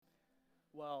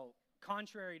Well,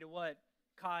 contrary to what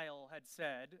Kyle had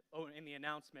said in the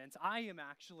announcements, I am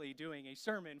actually doing a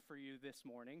sermon for you this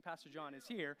morning. Pastor John is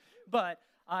here, but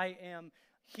I am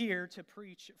here to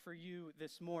preach for you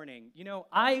this morning. You know,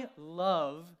 I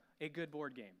love a good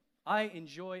board game. I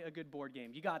enjoy a good board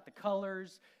game. You got the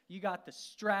colors, you got the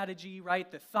strategy,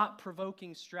 right? The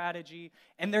thought-provoking strategy,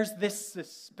 and there's this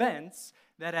suspense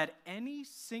that at any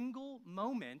single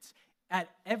moment, at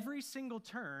every single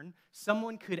turn,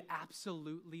 someone could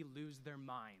absolutely lose their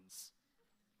minds,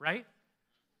 right?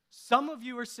 Some of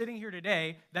you are sitting here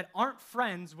today that aren't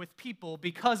friends with people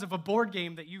because of a board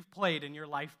game that you've played in your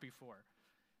life before.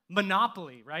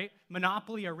 Monopoly, right?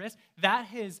 Monopoly or Risk, that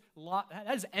has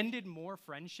ended more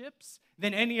friendships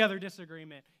than any other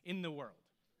disagreement in the world,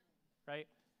 right?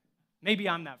 Maybe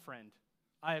I'm that friend.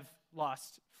 I've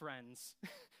lost friends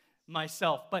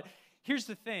myself. But here's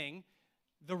the thing.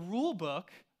 The rule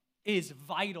book is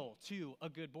vital to a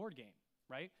good board game,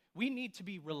 right? We need to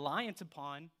be reliant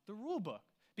upon the rule book.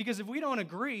 Because if we don't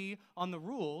agree on the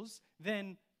rules,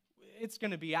 then it's going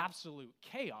to be absolute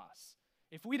chaos.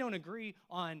 If we don't agree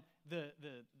on the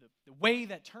way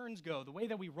that turns go, the way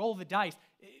that we roll the dice,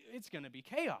 it's going to be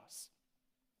chaos.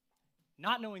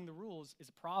 Not knowing the rules is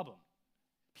a problem.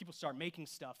 People start making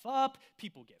stuff up.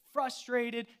 People get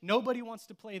frustrated. Nobody wants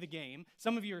to play the game.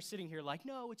 Some of you are sitting here like,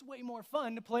 no, it's way more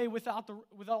fun to play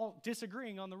without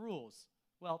disagreeing on the rules.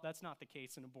 Well, that's not the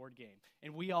case in a board game.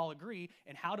 And we all agree.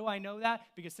 And how do I know that?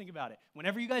 Because think about it.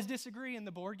 Whenever you guys disagree in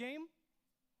the board game,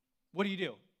 what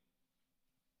do?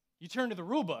 You turn to the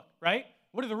rule book, right?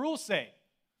 What do the rules say?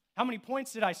 How many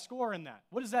points did I score in that?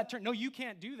 What does that turn? No, you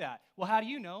can't do that. Well, how do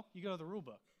you know? You go to the rule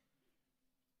book.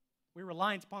 We're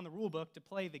reliant upon the rule book to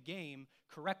play the game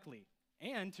correctly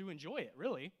and to enjoy it,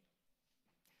 really.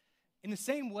 In the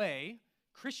same way,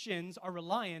 Christians are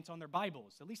reliant on their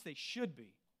Bibles. At least they should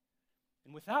be.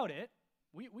 And without it,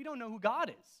 we don't know who God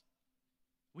is.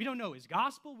 We don't know His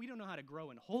gospel. We don't know how to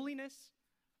grow in holiness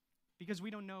because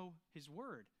we don't know His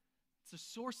word. It's a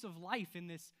source of life in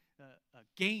this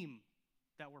game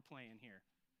that we're playing here.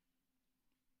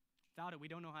 Without it, we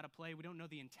don't know how to play. We don't know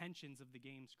the intentions of the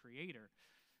game's creator.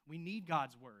 We need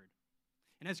God's word.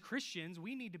 And as Christians,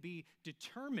 we need to be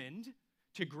determined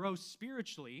to grow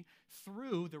spiritually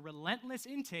through the relentless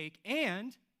intake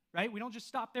and, right, we don't just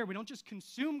stop there. We don't just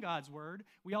consume God's word.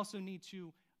 We also need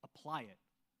to apply it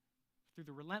through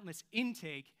the relentless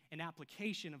intake and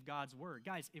application of God's word.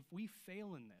 Guys, if we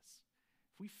fail in this,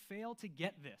 if we fail to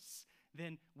get this,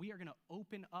 then we are going to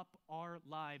open up our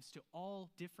lives to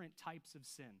all different types of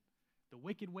sin. The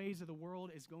wicked ways of the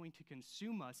world is going to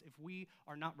consume us if we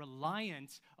are not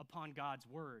reliant upon God's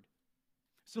word.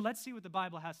 So let's see what the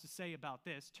Bible has to say about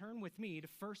this. Turn with me to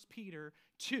 1 Peter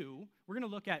 2. We're going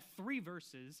to look at 3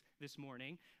 verses this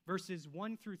morning, verses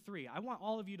 1 through 3. I want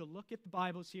all of you to look at the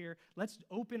Bibles here. Let's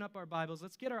open up our Bibles.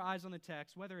 Let's get our eyes on the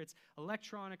text, whether it's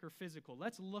electronic or physical.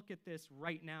 Let's look at this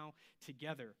right now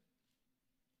together.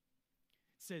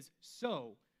 It says,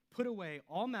 "So put away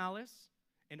all malice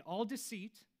and all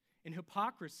deceit and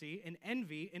hypocrisy and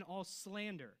envy and all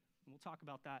slander." And we'll talk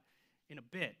about that in a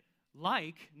bit.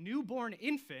 "Like newborn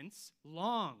infants,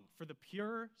 long for the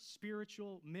pure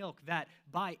spiritual milk, that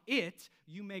by it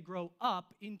you may grow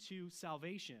up into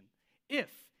salvation,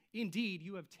 if indeed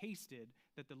you have tasted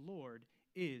that the Lord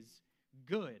is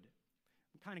good."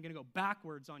 I'm kind of going to go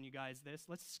backwards on you guys this.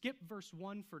 Let's skip verse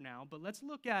 1 for now, but let's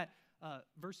look at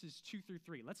verses 2 through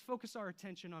 3. Let's focus our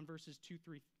attention on verses 2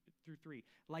 through 3.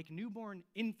 "Like newborn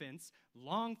infants,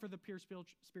 long for the pure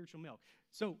spiritual milk."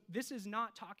 So this is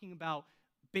not talking about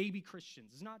baby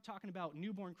Christians. It's not talking about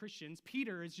newborn Christians.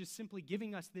 Peter is just simply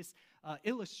giving us this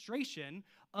illustration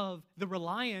of the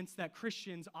reliance that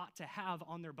Christians ought to have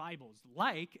on their Bibles,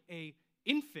 like an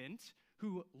infant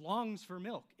who longs for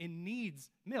milk and needs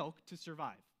milk to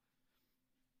survive.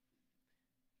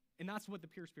 And that's what the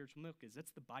pure spiritual milk is.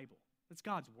 That's the Bible. That's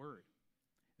God's word.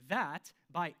 "That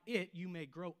by it you may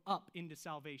grow up into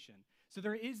salvation." So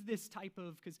there is this type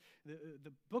of, because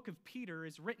the book of Peter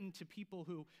is written to people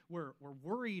who were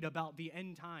worried about the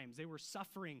end times. They were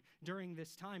suffering during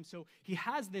this time. So he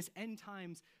has this end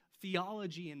times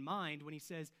theology in mind when he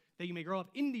says that you may grow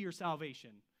up into your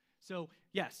salvation. So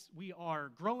yes, we are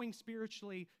growing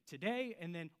spiritually today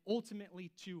and then ultimately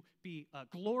to be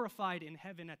glorified in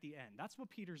heaven at the end. That's what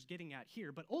Peter's getting at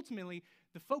here. But ultimately,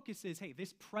 the focus is, hey,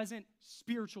 this present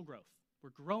spiritual growth. We're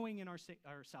growing in our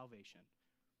salvation.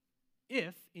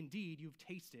 "If indeed you've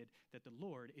tasted that the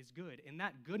Lord is good." And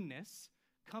that goodness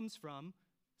comes from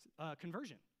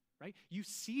conversion, right? You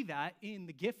see that in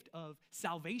the gift of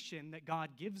salvation that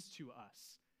God gives to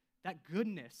us. That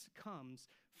goodness comes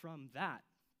from that.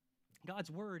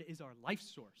 God's word is our life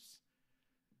source.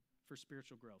 for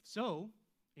spiritual growth. So,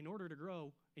 in order to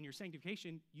grow in your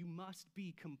sanctification, you must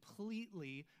be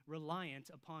completely reliant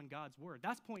upon God's word.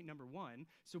 That's point number one.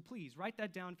 So please write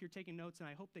that down if you're taking notes, and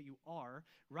I hope that you are.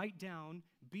 Write down,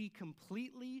 be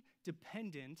completely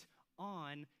dependent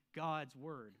on God's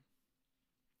word.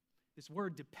 This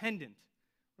word dependent,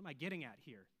 what am I getting at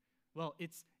here? Well,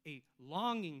 it's a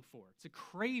longing for, it's a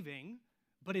craving,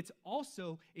 but it's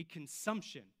also a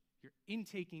consumption. You're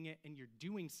intaking it and you're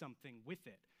doing something with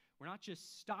it. We're not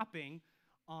just stopping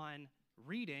on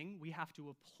reading, we have to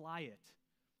apply it.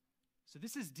 So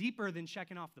this is deeper than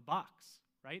checking off the box,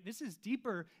 right? This is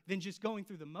deeper than just going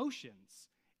through the motions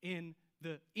in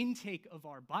the intake of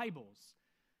our Bibles.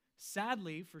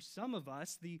 Sadly, for some of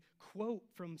us, the quote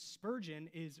from Spurgeon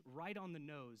is right on the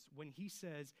nose when he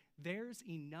says, "There's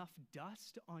enough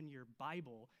dust on your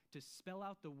Bible to spell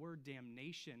out the word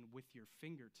damnation with your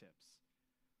fingertips."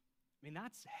 I mean,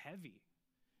 that's heavy.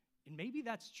 And maybe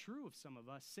that's true of some of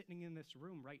us sitting in this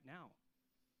room right now.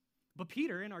 But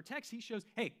Peter, in our text, he shows,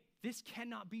 hey, this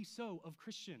cannot be so of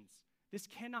Christians. This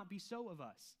cannot be so of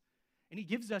us. And he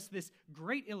gives us this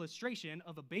great illustration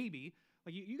of a baby.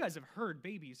 Like you guys have heard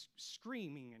babies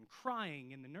screaming and crying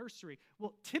in the nursery.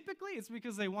 Well, typically it's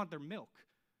because they want their milk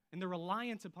and they're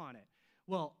reliant upon it.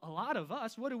 Well, a lot of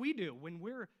us, what do we do when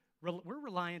we're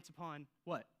reliant upon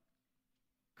what?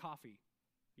 Coffee.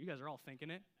 You guys are all thinking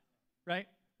it, right?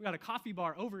 We got a coffee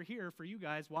bar over here for you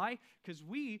guys. Why? Because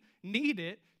we need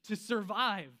it to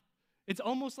survive. It's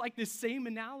almost like this same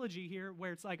analogy here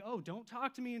where it's like, oh, don't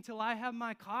talk to me until I have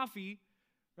my coffee,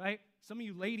 right? Some of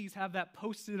you ladies have that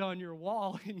posted on your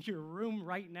wall in your room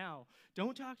right now.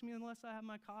 Don't talk to me unless I have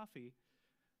my coffee.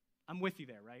 I'm with you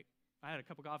there, right? I had a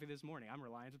cup of coffee this morning. I'm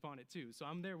reliant upon it too, so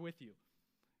I'm there with you.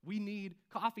 We need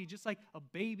coffee just like a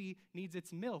baby needs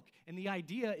its milk. And the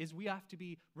idea is we have to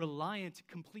be reliant,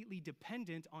 completely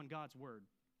dependent on God's word.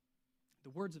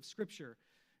 The words of Scripture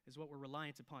is what we're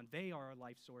reliant upon. They are our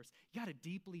life source. You got to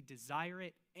deeply desire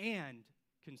it and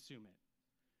consume it.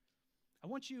 I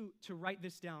want you to write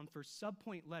this down for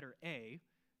subpoint letter A,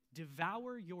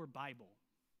 devour your Bible.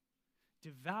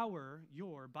 Devour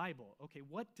your Bible. Okay,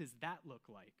 what does that look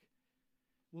like?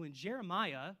 Well, in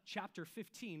Jeremiah chapter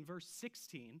 15, verse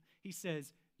 16, he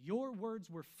says, "Your words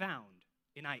were found,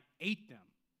 and I ate them.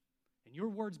 And your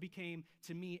words became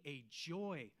to me a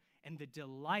joy and the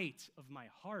delight of my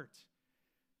heart."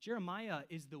 Jeremiah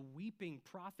is the weeping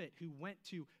prophet who went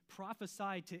to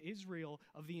prophesy to Israel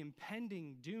of the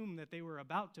impending doom that they were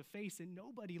about to face, and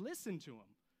nobody listened to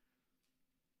him.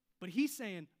 But he's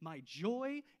saying, my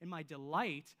joy and my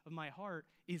delight of my heart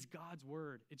is God's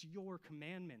word. It's your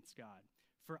commandments, God.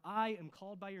 For I am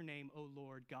called by your name, O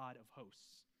Lord, God of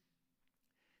hosts.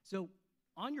 So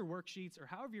on your worksheets or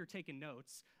however you're taking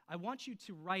notes, I want you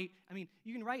to write,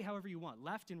 you can write however you want,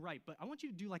 left and right, but I want you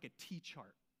to do like a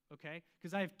T-chart, okay?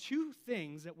 Because I have two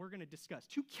things that we're going to discuss,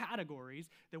 two categories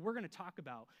that we're going to talk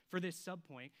about for this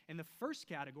subpoint. And the first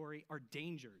category are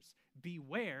dangers.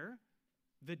 Beware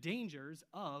the dangers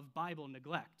of Bible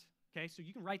neglect, okay? So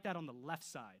you can write that on the left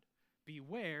side.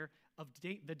 Beware of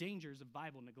the dangers of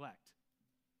Bible neglect.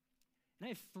 And I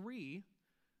have three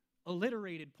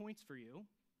alliterated points for you.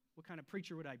 What kind of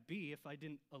preacher would I be if I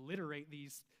didn't alliterate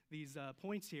these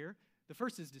points here? The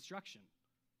first is destruction.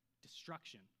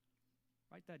 Destruction.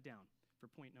 Write that down for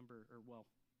point number,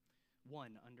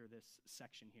 one under this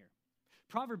section here.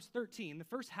 Proverbs 13, the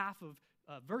first half of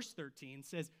verse 13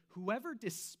 says, "Whoever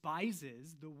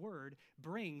despises the word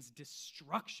brings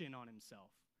destruction on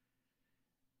himself."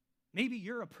 Maybe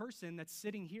you're a person that's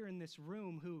sitting here in this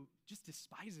room who just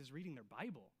despises reading their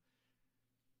Bible.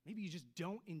 Maybe you just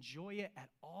don't enjoy it at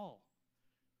all.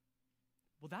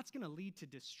 Well, that's going to lead to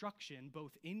destruction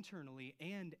both internally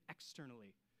and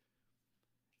externally.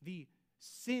 The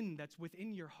sin that's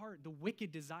within your heart, the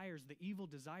wicked desires, the evil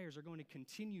desires are going to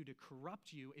continue to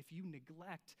corrupt you. If you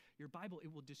neglect your Bible,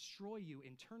 it will destroy you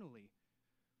internally.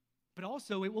 But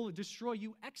also, it will destroy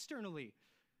you externally.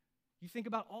 You think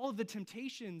about all of the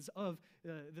temptations of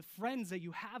the friends that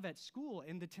you have at school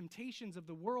and the temptations of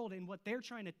the world and what they're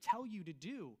trying to tell you to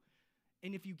do.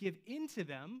 And if you give in to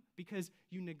them because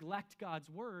you neglect God's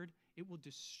word, it will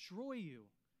destroy you.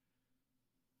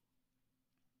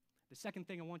 The second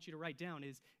thing I want you to write down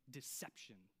is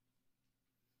deception.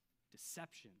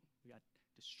 Deception. We got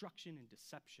destruction and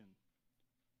deception.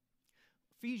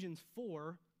 Ephesians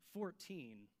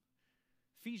 4:14.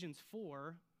 Ephesians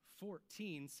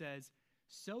 4:14 says,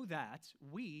 "So that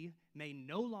we may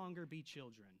no longer be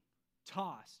children,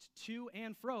 tossed to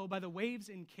and fro by the waves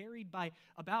and carried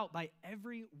about by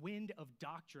every wind of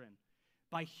doctrine,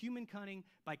 by human cunning,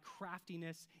 by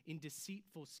craftiness in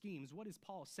deceitful schemes. What is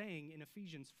Paul saying in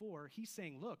Ephesians 4? He's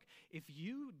saying, look, if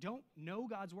you don't know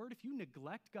God's word, if you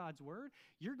neglect God's word,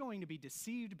 you're going to be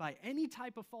deceived by any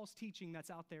type of false teaching that's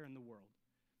out there in the world.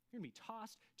 You're going to be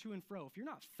tossed to and fro. If you're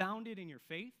not founded in your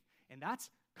faith, and that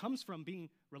comes from being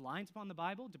reliant upon the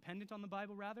Bible, dependent on the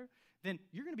Bible rather, then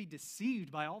you're going to be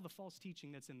deceived by all the false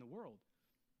teaching that's in the world.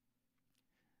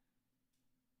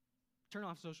 Turn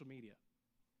off social media.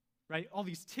 Right? All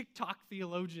these TikTok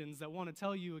theologians that want to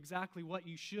tell you exactly what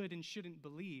you should and shouldn't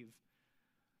believe.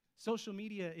 Social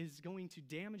media is going to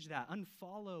damage that.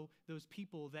 Unfollow those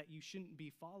people that you shouldn't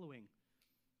be following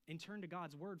and turn to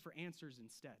God's word for answers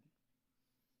instead.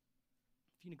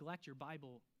 If you neglect your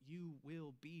Bible, you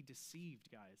will be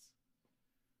deceived, guys.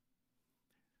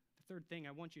 The third thing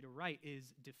I want you to write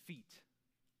is defeat.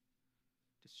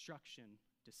 Destruction,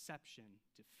 deception,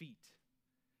 defeat.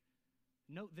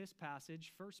 Note this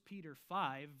passage, 1 Peter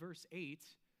 5, verse 8.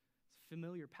 It's a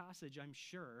familiar passage, I'm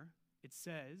sure. It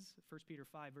says, 1 Peter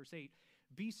 5, verse 8,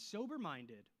 be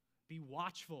sober-minded, be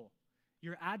watchful.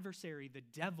 Your adversary, the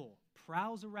devil,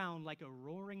 prowls around like a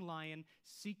roaring lion,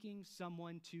 seeking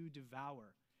someone to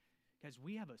devour. Guys,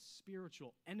 we have a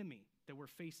spiritual enemy that we're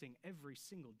facing every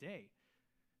single day.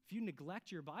 If you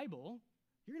neglect your Bible,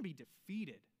 you're going to be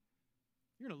defeated.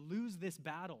 You're going to lose this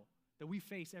battle that we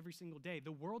face every single day.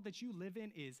 The world that you live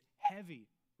in is heavy,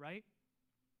 right?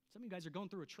 Some of you guys are going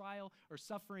through a trial or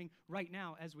suffering right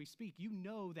now as we speak. You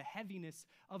know the heaviness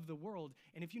of the world,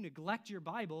 and if you neglect your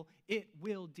Bible, it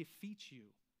will defeat you.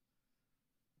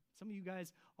 Some of you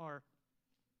guys are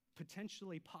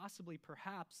potentially, possibly,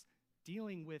 perhaps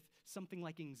dealing with something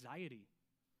like anxiety,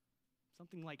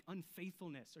 something like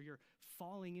unfaithfulness, or you're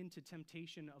falling into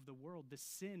temptation of the world, the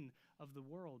sin of the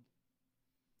world.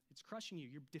 It's crushing you.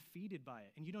 You're defeated by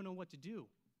it, and you don't know what to do.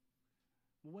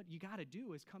 Well, what you got to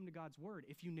do is come to God's word.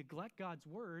 If you neglect God's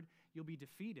word, you'll be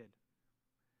defeated.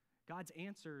 God's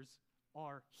answers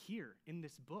are here in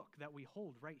this book that we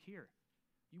hold right here.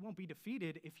 You won't be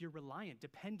defeated if you're reliant,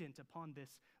 dependent upon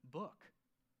this book.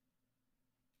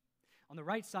 On the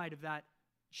right side of that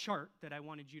chart that I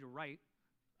wanted you to write,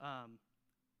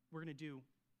 we're going to do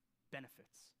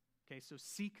benefits. Okay, so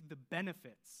seek the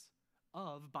benefits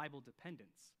of Bible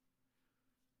dependence.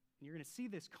 And you're going to see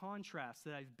this contrast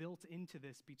that I've built into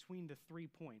this between the 3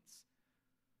 points.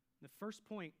 The first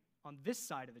point on this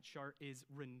side of the chart is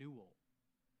renewal.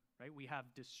 Right? We have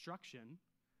destruction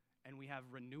and we have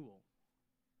renewal.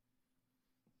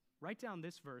 Write down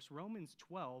this verse, Romans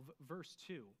 12, verse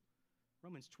 2.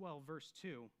 Romans 12, verse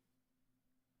 2.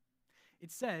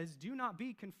 It says, do not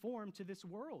be conformed to this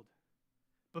world,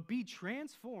 but be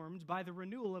transformed by the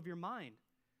renewal of your mind.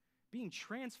 Being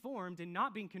transformed and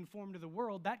not being conformed to the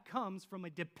world, that comes from a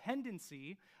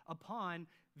dependency upon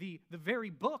the very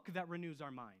book that renews our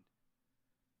mind,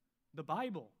 the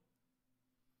Bible.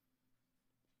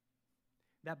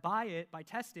 That by it, by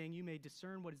testing, you may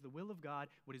discern what is the will of God,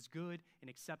 what is good and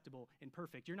acceptable and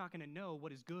perfect. You're not going to know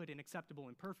what is good and acceptable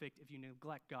and perfect if you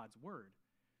neglect God's word.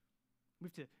 We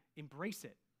have to embrace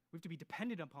it. We have to be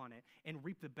dependent upon it and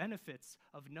reap the benefits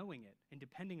of knowing it and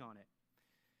depending on it.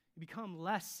 You become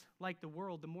less like the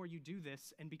world the more you do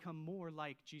this and become more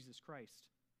like Jesus Christ.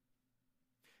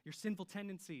 Your sinful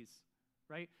tendencies,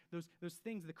 right? Those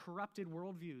things, the corrupted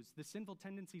worldviews, the sinful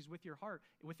tendencies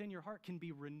within your heart can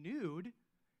be renewed,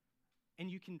 and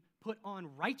you can put on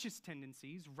righteous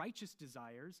tendencies, righteous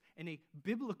desires, and a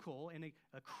biblical and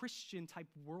a Christian type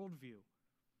worldview.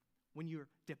 When you're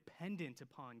dependent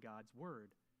upon God's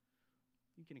word,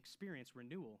 you can experience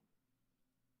renewal.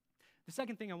 The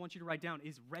second thing I want you to write down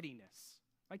is readiness.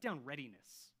 Write down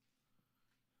readiness.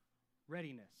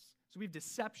 Readiness. So we have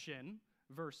deception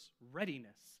versus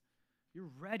readiness. You're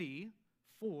ready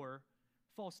for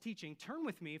false teaching. Turn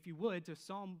with me, if you would, to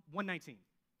Psalm 119.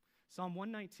 Psalm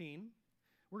 119.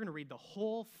 We're going to read the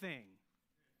whole thing.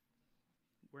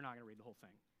 We're not going to read the whole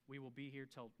thing. We will be here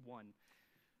till 1.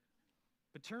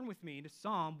 But turn with me to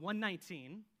Psalm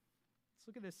 119. Let's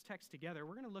look at this text together.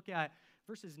 We're going to look at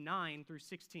verses 9 through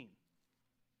 16.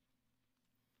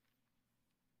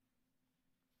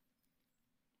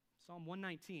 Psalm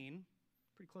 119,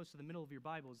 pretty close to the middle of your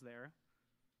Bibles there.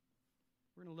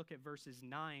 We're going to look at verses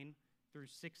 9 through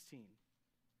 16.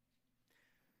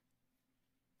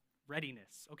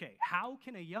 Readiness. Okay, how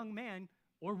can a young man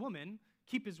or woman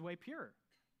keep his way pure?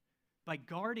 By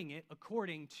guarding it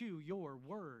according to your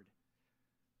word.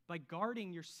 By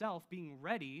guarding yourself, being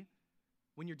ready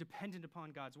when you're dependent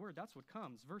upon God's word. That's what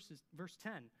comes. Verse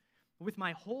 10. With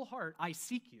my whole heart I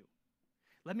seek you.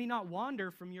 Let me not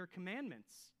wander from your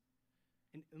commandments.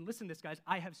 And listen to this, guys.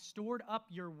 I have stored up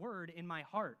your word in my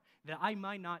heart that I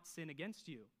might not sin against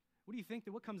you. What do you think?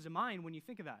 What comes to mind when you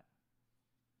think of that?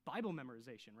 Bible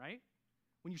memorization, right?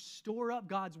 When you store up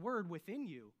God's word within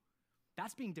you,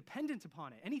 that's being dependent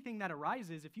upon it. Anything that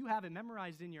arises, if you have it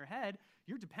memorized in your head,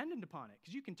 you're dependent upon it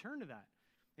because you can turn to that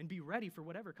and be ready for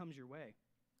whatever comes your way.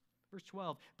 Verse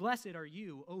 12, blessed are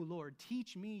you, O Lord,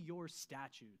 teach me your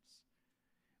statutes.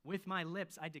 With my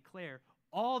lips I declare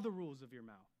all the rules of your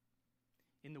mouth.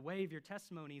 In the way of your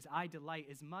testimonies I delight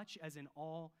as much as in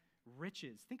all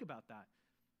riches. Think about that.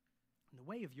 In the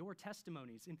way of your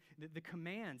testimonies, in the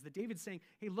commands that David's saying,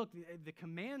 hey, look, the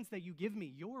commands that you give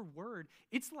me, your word,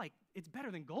 it's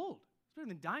better than gold. It's better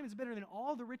than diamonds. It's better than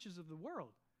all the riches of the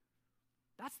world.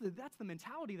 That's the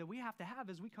mentality that we have to have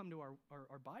as we come to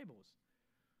our Bibles.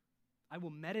 I will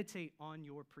meditate on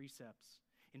your precepts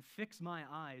and fix my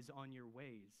eyes on your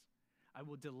ways. I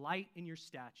will delight in your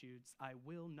statutes. I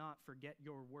will not forget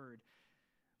your word.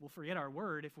 We'll forget our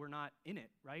word if we're not in it,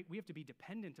 right? We have to be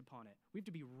dependent upon it. We have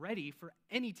to be ready for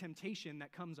any temptation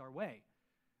that comes our way.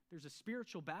 There's a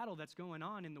spiritual battle that's going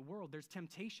on in the world. There's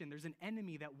temptation. There's an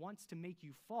enemy that wants to make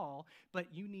you fall,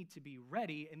 but you need to be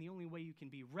ready, and the only way you can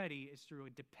be ready is through a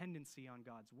dependency on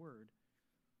God's word.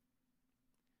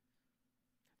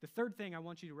 The third thing I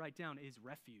want you to write down is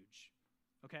refuge,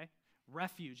 okay?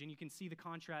 Refuge, and you can see the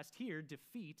contrast here,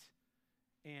 defeat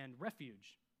and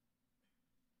refuge.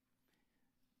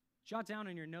 Jot down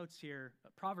in your notes here,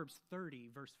 Proverbs 30,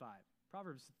 verse 5.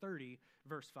 Proverbs 30,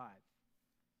 verse 5.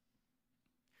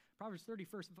 Proverbs 30,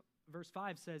 verse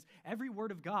 5 says, every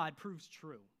word of God proves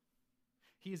true.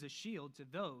 He is a shield to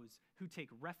those who take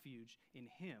refuge in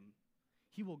him.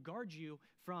 He will guard you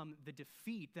from the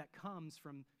defeat that comes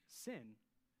from sin.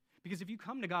 Because if you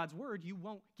come to God's word, you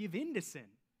won't give in to sin.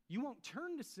 You won't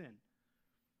turn to sin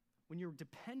when you're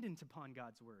dependent upon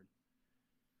God's word.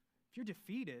 If you're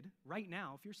defeated right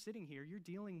now, if you're sitting here, you're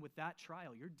dealing with that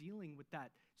trial. You're dealing with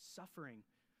that suffering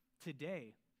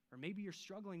today. Or maybe you're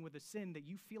struggling with a sin that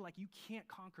you feel like you can't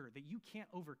conquer, that you can't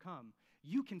overcome.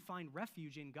 You can find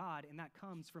refuge in God, and that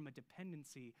comes from a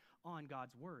dependency on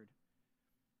God's word.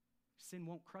 Sin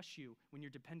won't crush you when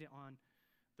you're dependent on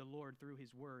the Lord through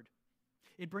his word.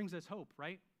 It brings us hope,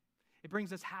 right? It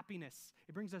brings us happiness.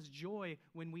 It brings us joy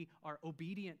when we are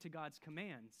obedient to God's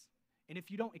commands. And if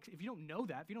you don't know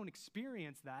that, if you don't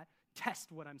experience that,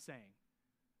 test what I'm saying.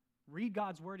 Read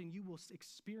God's word and you will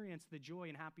experience the joy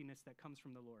and happiness that comes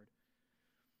from the Lord.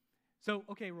 So,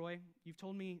 okay, Roy, you've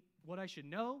told me what I should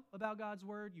know about God's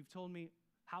word. You've told me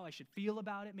how I should feel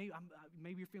about it.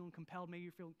 Maybe you're feeling compelled. Maybe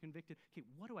you're feeling convicted. Okay,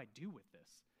 what do I do with this?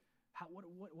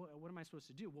 What am I supposed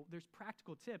to do? Well, there's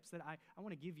practical tips that I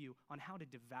want to give you on how to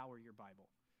devour your Bible.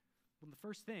 Well, the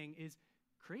first thing is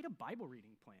create a Bible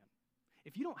reading plan.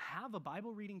 If you don't have a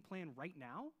Bible reading plan right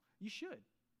now, you should.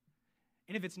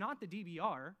 And if it's not the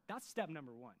DBR, that's step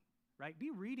number one, right?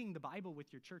 Be reading the Bible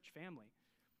with your church family.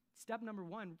 Step number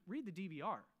one, read the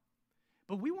DBR.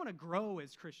 But we want to grow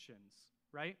as Christians,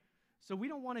 right? So we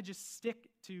don't want to just stick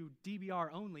to DBR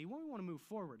only. We want to move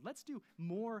forward. Let's do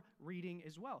more reading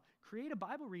as well. Create a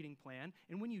Bible reading plan,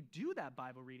 and when you do that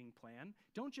Bible reading plan,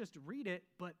 don't just read it,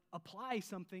 but apply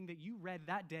something that you read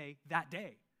that day,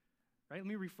 right? Let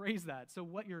me rephrase that. So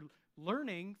what you're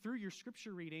learning through your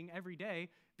scripture reading every day,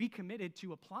 be committed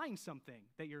to applying something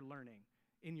that you're learning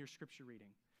in your scripture reading.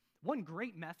 One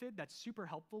great method that's super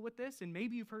helpful with this, and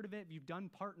maybe you've heard of it, if you've done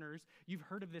partners, you've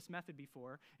heard of this method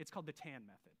before, it's called the TAN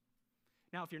method.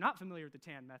 Now, if you're not familiar with the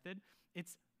TAN method,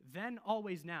 it's then,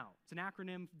 always, now. It's an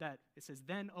acronym that it says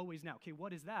then, always, now. Okay,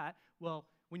 what is that? Well,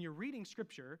 when you're reading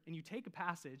scripture and you take a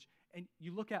passage and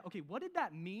you look at, okay, what did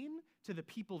that mean to the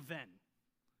people then?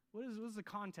 What is the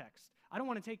context? I don't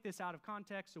want to take this out of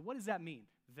context, so what does that mean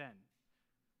then?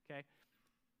 Okay?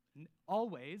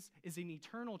 Always is an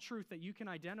eternal truth that you can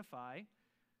identify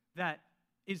that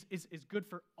is good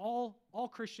for all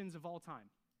Christians of all time.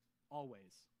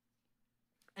 Always.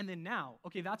 And then now,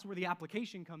 okay, that's where the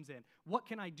application comes in. What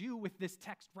can I do with this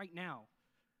text right now?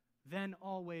 Then,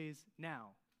 always, now.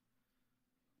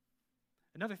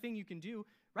 Another thing you can do,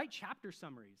 write chapter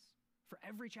summaries for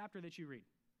every chapter that you read.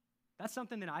 That's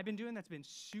something that I've been doing that's been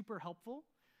super helpful.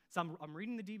 So I'm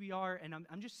reading the DBR, and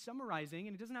I'm just summarizing,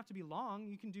 and it doesn't have to be long.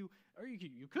 You can do, or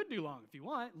you could do long if you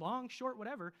want, long, short,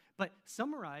 whatever, but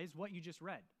summarize what you just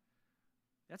read.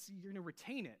 You're going to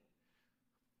retain it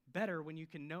better when you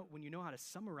know how to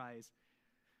summarize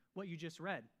what you just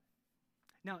read.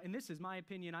 Now, and this is my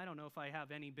opinion. I don't know if I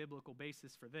have any biblical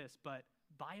basis for this, but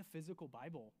buy a physical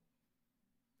Bible.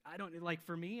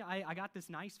 For me, I got this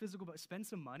nice physical, but spend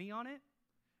some money on it.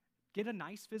 Get a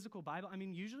nice physical Bible. I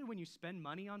mean, usually when you spend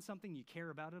money on something, you care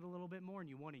about it a little bit more and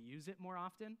you want to use it more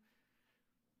often.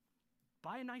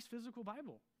 Buy a nice physical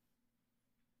Bible,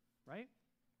 right?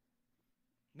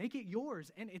 Make it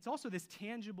yours. And it's also this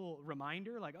tangible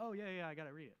reminder, like, oh, yeah, I got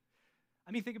to read it.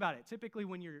 I mean, think about it. Typically,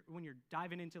 when you're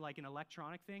diving into like an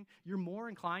electronic thing, you're more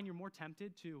inclined, you're more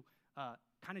tempted to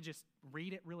kind of just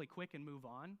read it really quick and move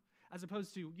on, as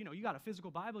opposed to, you got a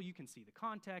physical Bible, you can see the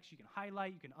context, you can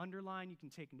highlight, you can underline, you can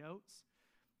take notes.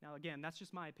 Now, again, that's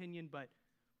just my opinion, but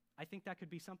I think that could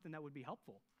be something that would be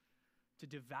helpful, to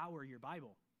devour your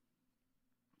Bible.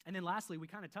 And then lastly, we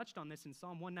kind of touched on this in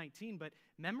Psalm 119, but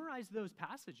memorize those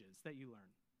passages that you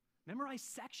learn. Memorize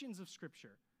sections of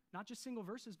Scripture, not just single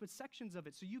verses, but sections of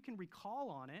it, so you can recall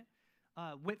on it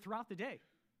throughout the day.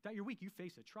 Throughout your week, you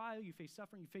face a trial, you face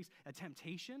suffering, you face a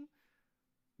temptation.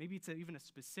 Maybe it's even a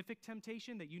specific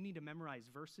temptation that you need to memorize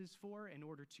verses for in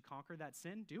order to conquer that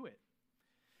sin. Do it.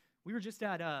 We were just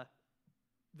at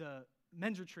the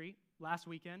men's retreat last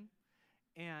weekend,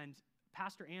 and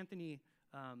Pastor Anthony,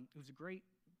 who's a great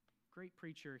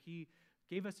preacher, he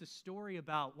gave us a story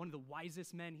about one of the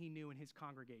wisest men he knew in his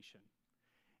congregation.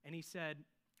 And he said,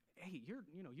 hey, you're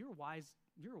a wise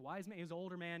man. He was an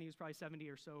older man. He was probably 70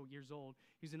 or so years old.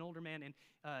 He was an older man, and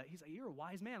he's like, you're a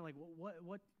wise man. Like,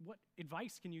 what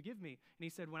advice can you give me? And he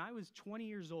said, when I was 20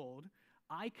 years old,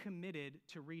 I committed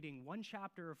to reading one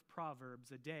chapter of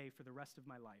Proverbs a day for the rest of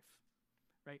my life,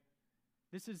 right?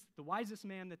 This is the wisest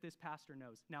man that this pastor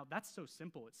knows. Now, that's so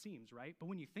simple, it seems, right? But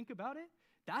when you think about it,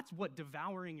 that's what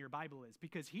devouring your Bible is,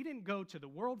 because he didn't go to the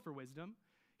world for wisdom.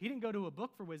 He didn't go to a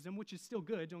book for wisdom, which is still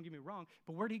good, don't get me wrong,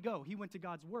 but where'd he go? He went to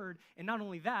God's word, and not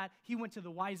only that, he went to the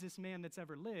wisest man that's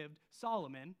ever lived,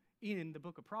 Solomon, in the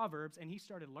book of Proverbs, and he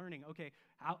started learning, okay,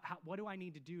 what do I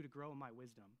need to do to grow in my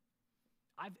wisdom?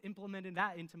 I've implemented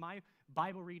that into my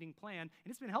Bible reading plan, and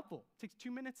it's been helpful. It takes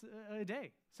 2 minutes a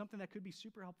day, something that could be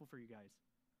super helpful for you guys.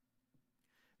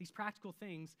 These practical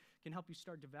things can help you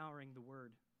start devouring the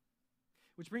word.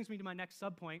 Which brings me to my next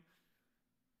subpoint,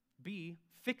 B,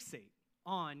 fixate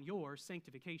on your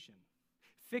sanctification.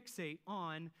 Fixate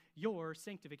on your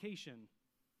sanctification.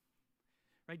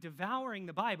 Right? Devouring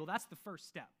the Bible, that's the first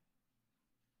step.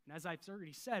 And as I've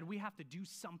already said, we have to do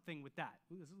something with that.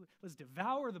 Let's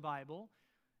devour the Bible,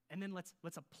 and then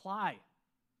let's apply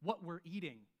what we're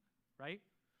eating, right?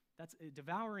 That's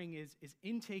devouring is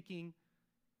intaking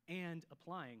and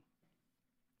applying.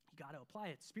 You got to apply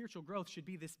it. Spiritual growth should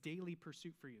be this daily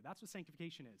pursuit for you. That's what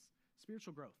sanctification is.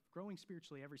 Spiritual growth, growing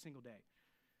spiritually every single day.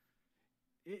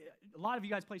 A lot of you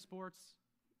guys play sports.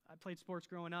 I played sports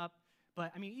growing up.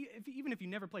 But, I mean, even if you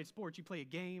never played sports, you play a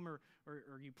game or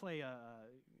you play a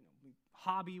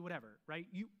hobby, whatever, right?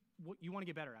 You want to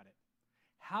get better at it.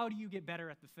 How do you get better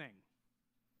at the thing?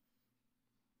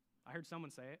 I heard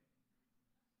someone say it.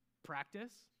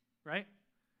 Practice, right?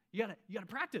 You gotta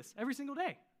practice every single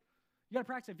day. You got to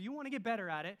practice. If you want to get better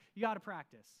at it, you got to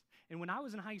practice. And when I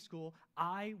was in high school,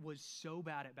 I was so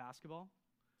bad at basketball.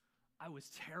 I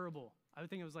was terrible. I would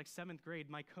think it was like 7th grade.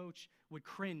 My coach would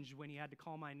cringe when he had to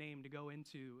call my name to go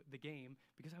into the game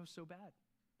because I was so bad.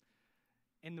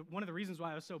 And one of the reasons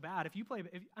why I was so bad,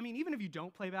 even if you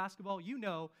don't play basketball, you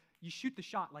shoot the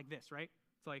shot like this, right?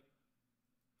 It's like,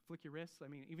 flick your wrists. I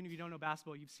mean, even if you don't know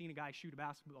basketball, you've seen a guy shoot a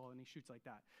basketball and he shoots like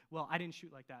that. Well, I didn't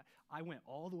shoot like that. I went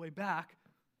all the way back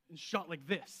and shot like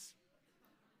this.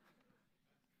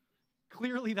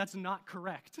 Clearly, that's not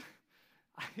correct.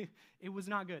 It was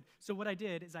not good. So what I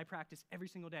did is I practiced every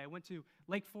single day. I went to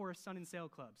Lake Forest Sun and Sail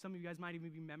Club. Some of you guys might even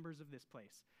be members of this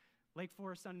place. Lake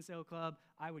Forest Sun and Sail Club,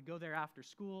 I would go there after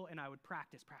school, and I would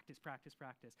practice.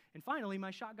 And finally,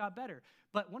 my shot got better.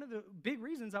 But one of the big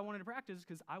reasons I wanted to practice is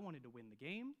because I wanted to win the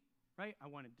game, right? I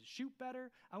wanted to shoot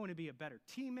better. I wanted to be a better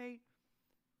teammate.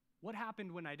 What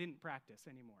happened when I didn't practice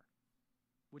anymore?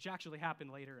 Which actually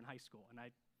happened later in high school, and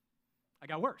I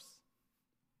got worse.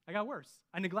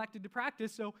 I neglected to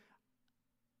practice, so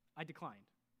I declined.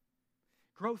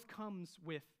 Growth comes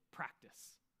with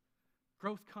practice.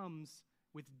 Growth comes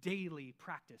with daily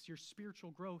practice. Your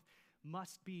spiritual growth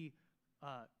must be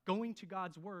going to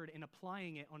God's word and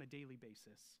applying it on a daily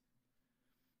basis.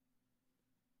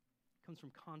 It comes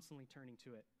from constantly turning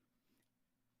to it.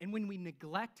 And when we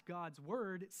neglect God's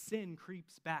word, sin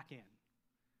creeps back in.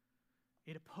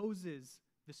 It opposes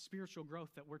the spiritual growth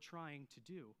that we're trying to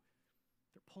do.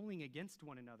 They're pulling against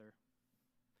one another.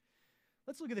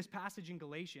 Let's look at this passage in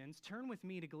Galatians. Turn with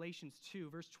me to Galatians 2,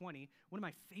 verse 20, one of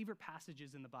my favorite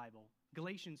passages in the Bible.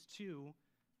 Galatians 2,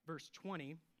 verse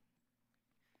 20.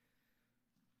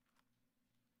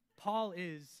 Paul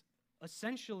is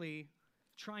essentially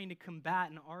trying to combat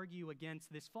and argue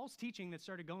against this false teaching that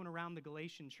started going around the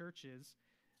Galatian churches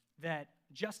that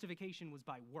justification was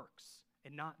by works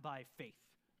and not by faith,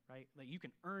 right? Like you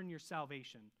can earn your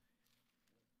salvation.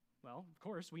 Well, of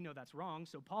course, we know that's wrong,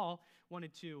 so Paul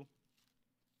wanted to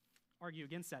argue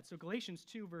against that. So Galatians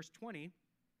 2, verse 20,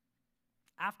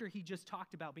 after he just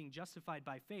talked about being justified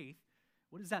by faith,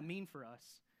 what does that mean for us?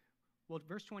 Well,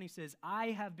 verse 20 says, I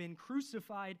have been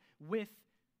crucified with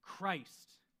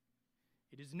Christ.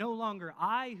 It is no longer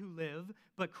I who live,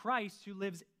 but Christ who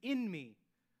lives in me.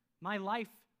 My life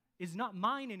is not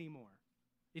mine anymore.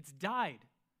 It's died.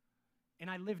 And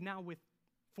I live now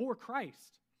for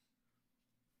Christ.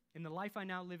 In the life I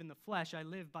now live in the flesh, I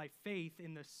live by faith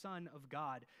in the Son of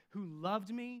God, who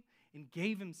loved me and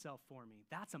gave himself for me.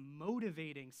 That's a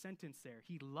motivating sentence there.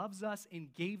 He loves us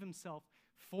and gave himself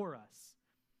for us.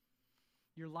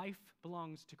 Your life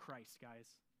belongs to Christ, guys.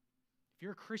 If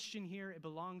you're a Christian here, it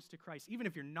belongs to Christ. Even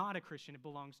if you're not a Christian, it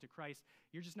belongs to Christ.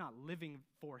 You're just not living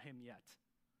for him yet.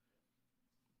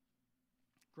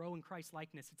 Grow in Christ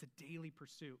likeness. It's a daily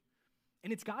pursuit.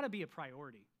 And it's got to be a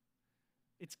priority.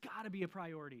 It's got to be a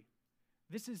priority.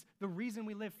 This is the reason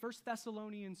we live. 1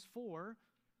 Thessalonians 4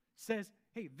 says,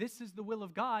 hey, this is the will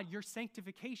of God, your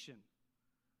sanctification.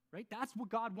 Right? That's what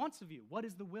God wants of you. What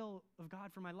is the will of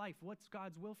God for my life? What's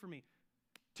God's will for me?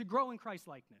 To grow in Christ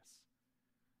likeness.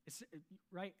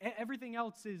 Right? Everything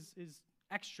else is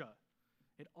extra.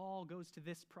 It all goes to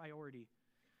this priority.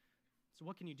 So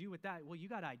what can you do with that? Well, you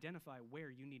got to identify where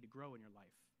you need to grow in your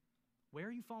life. Where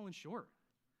are you falling short?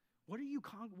 What are you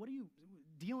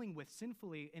dealing with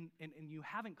sinfully and you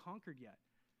haven't conquered yet?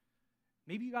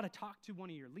 Maybe you got to talk to one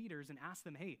of your leaders and ask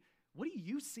them, hey, what do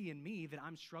you see in me that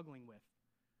I'm struggling with?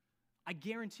 I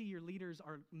guarantee your leaders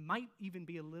might even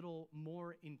be a little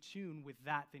more in tune with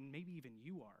that than maybe even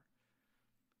you are.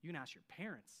 You can ask your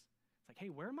parents. It's like, hey,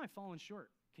 where am I falling short?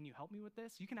 Can you help me with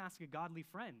this? You can ask a godly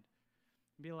friend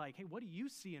and be like, hey, what do you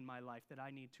see in my life that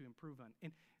I need to improve on?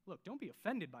 And look, don't be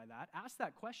offended by that. Ask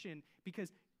that question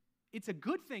because it's a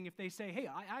good thing if they say, hey,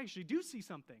 I actually do see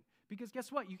something. Because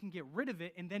guess what? You can get rid of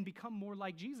it and then become more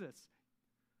like Jesus.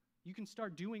 You can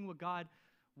start doing what God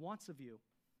wants of you.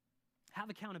 Have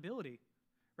accountability,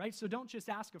 right? So don't just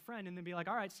ask a friend and then be like,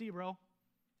 all right, see you, bro.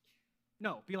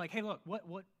 No, be like, hey, look,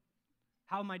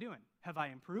 how am I doing? Have I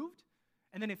improved?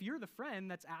 And then if you're the friend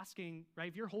that's asking, right,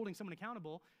 if you're holding someone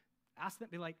accountable, ask them,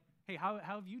 be like, hey, how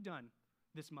have you done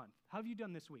this month? How have you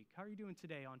done this week? How are you doing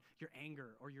today on your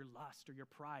anger or your lust or your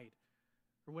pride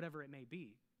or whatever it may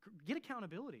be? Get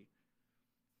accountability.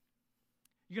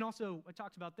 You can also, I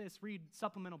talked about this, read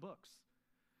supplemental books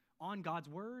on God's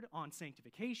word, on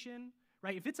sanctification,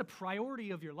 right? If it's a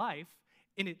priority of your life,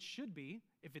 and it should be,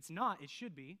 if it's not, it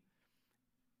should be,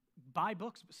 buy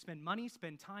books, spend money,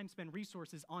 spend time, spend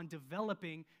resources on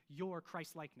developing your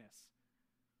Christ-likeness.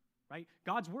 Right?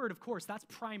 God's word, of course, that's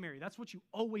primary. That's what you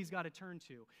always got to turn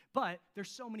to. But there's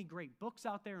so many great books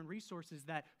out there and resources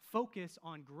that focus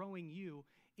on growing you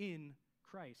in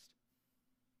Christ.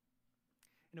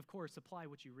 And of course, apply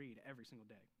what you read every single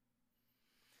day.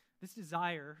 This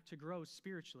desire to grow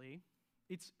spiritually,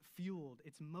 it's fueled,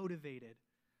 it's motivated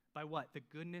by what? The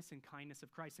goodness and kindness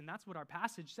of Christ. And that's what our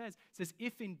passage says. It says,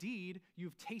 if indeed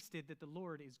you've tasted that the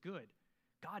Lord is good.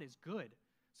 God is good.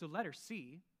 So letter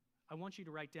C, I want you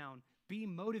to write down, be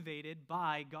motivated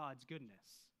by God's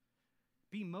goodness.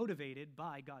 Be motivated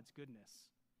by God's goodness.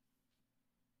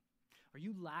 Are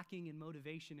you lacking in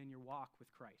motivation in your walk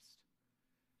with Christ?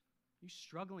 Are you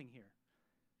struggling here?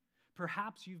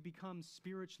 Perhaps you've become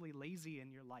spiritually lazy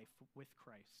in your life with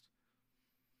Christ.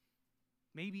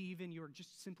 Maybe even you're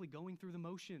just simply going through the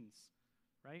motions,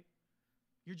 right?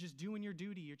 You're just doing your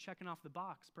duty. You're checking off the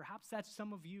box. Perhaps that's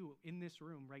some of you in this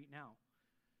room right now.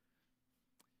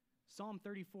 Psalm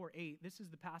 34:8, this is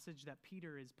the passage that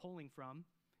Peter is pulling from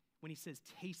when he says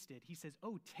tasted. He says,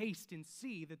 oh, taste and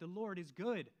see that the Lord is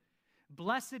good.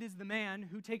 Blessed is the man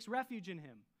who takes refuge in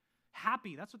him.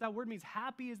 Happy, that's what that word means.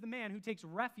 Happy is the man who takes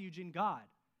refuge in God.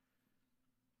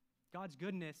 God's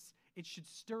goodness, it should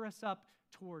stir us up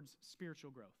towards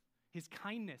spiritual growth. His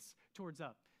kindness towards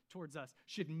us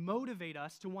should motivate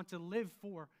us to want to live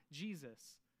for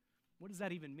Jesus. What does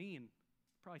that even mean?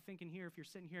 Probably thinking here, if you're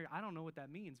sitting here, I don't know what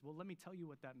that means. Well, let me tell you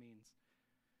what that means.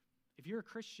 If you're a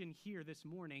Christian here this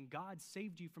morning, God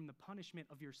saved you from the punishment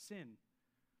of your sin.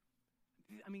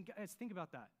 I mean, guys, think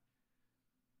about that.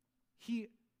 He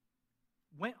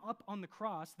went up on the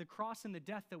cross and the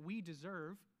death that we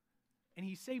deserve, and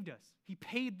he saved us. He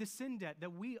paid the sin debt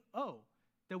that we owe,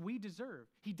 that we deserve.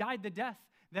 He died the death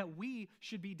that we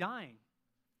should be dying.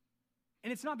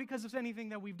 And it's not because of anything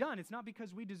that we've done. It's not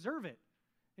because we deserve it.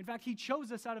 In fact, he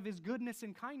chose us out of his goodness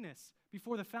and kindness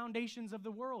before the foundations of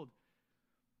the world.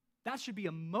 That should be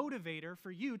a motivator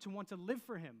for you to want to live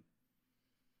for him,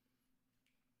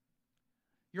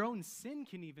 Your own sin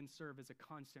can even serve as a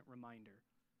constant reminder.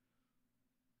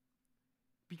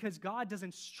 Because God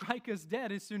doesn't strike us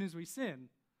dead as soon as we sin.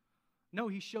 No,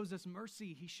 he shows us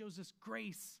mercy. He shows us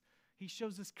grace. He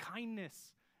shows us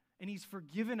kindness. And he's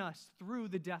forgiven us through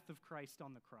the death of Christ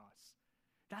on the cross.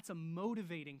 That's a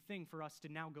motivating thing for us to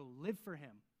now go live for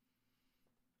him.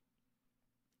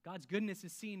 God's goodness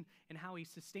is seen in how he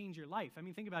sustains your life. I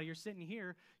mean, think about it. You're sitting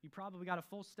here. You probably got a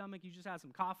full stomach. You just had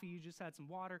some coffee. You just had some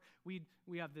water. We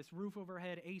have this roof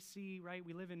overhead, AC, right?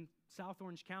 We live in South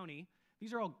Orange County.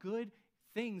 These are all good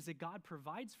things that God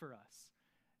provides for us.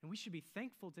 And we should be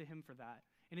thankful to him for that.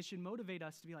 And it should motivate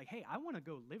us to be like, hey, I want to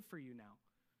go live for you now.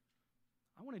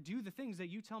 I want to do the things that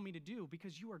you tell me to do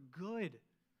because you are good.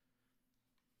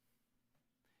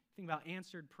 Think about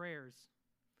answered prayers.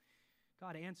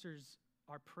 God answers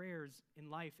our prayers in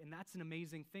life, and that's an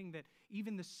amazing thing, that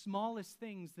even the smallest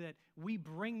things that we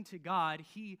bring to God,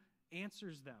 he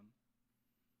answers them.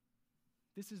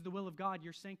 This is the will of God,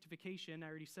 your sanctification. I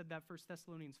already said that, 1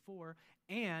 Thessalonians 4.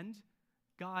 And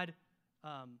God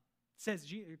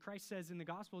Christ says in the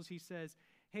Gospels, he says,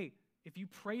 hey, if you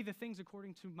pray the things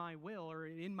according to my will or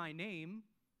in my name,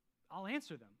 I'll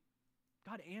answer them.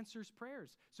 God answers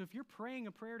prayers. So if you're praying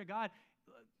a prayer to God,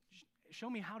 show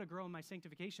me how to grow in my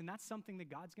sanctification, that's something that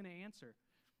God's going to answer.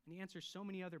 And he answers so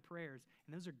many other prayers,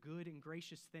 and those are good and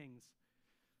gracious things.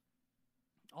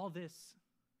 All this,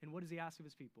 and what does he ask of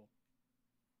his people?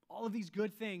 All of these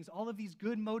good things, all of these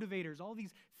good motivators, all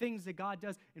these things that God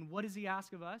does, and what does he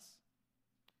ask of us?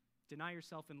 Deny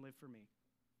yourself and live for me.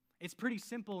 It's pretty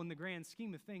simple in the grand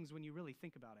scheme of things when you really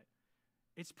think about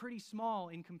it. It's pretty small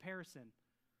in comparison.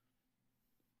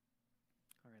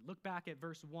 All right, look back at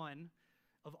verse 1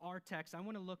 of our text. I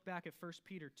want to look back at 1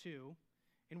 Peter 2,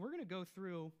 and we're going to go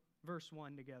through verse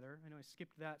 1 together. I know I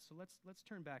skipped that, so let's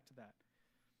turn back to that.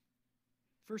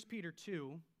 1 Peter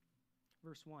 2,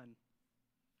 verse 1.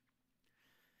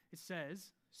 It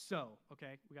says, so,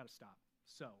 okay, we got to stop.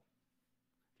 So,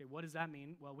 okay, what does that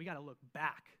mean? Well, we got to look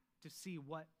back to see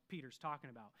what Peter's talking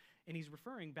about. And he's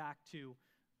referring back to,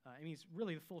 it's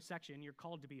really the full section, you're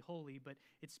called to be holy, but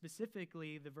it's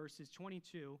specifically the verses 22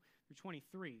 through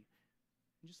 23.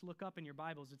 And just look up in your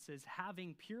Bibles, it says,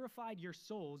 having purified your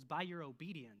souls by your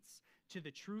obedience to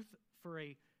the truth for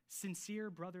a sincere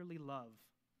brotherly love.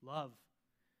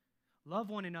 Love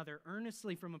one another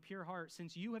earnestly from a pure heart,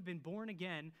 since you have been born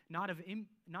again, not of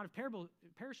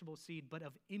perishable seed, but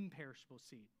of imperishable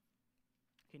seed.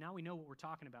 Okay, now we know what we're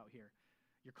talking about here.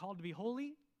 You're called to be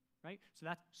holy, right?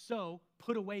 So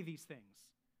put away these things.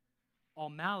 All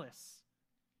malice.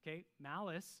 Okay,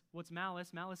 malice. What's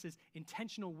malice? Malice is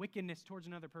intentional wickedness towards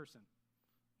another person.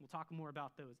 We'll talk more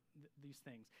about these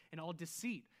things. And all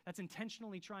deceit. That's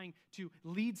intentionally trying to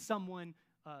lead someone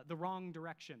the wrong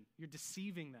direction. You're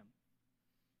deceiving them.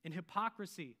 And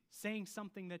hypocrisy, saying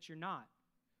something that you're not,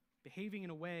 behaving in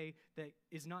a way that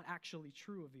is not actually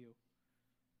true of you.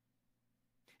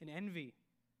 And envy,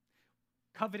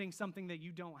 coveting something that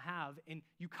you don't have, and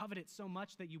you covet it so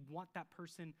much that you want that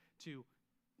person to,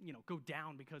 go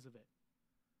down because of it.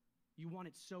 You want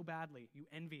it so badly, you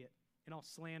envy it. And all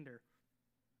slander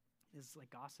is like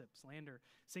gossip, slander,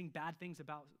 saying bad things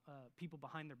about people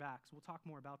behind their backs. We'll talk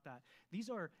more about that. These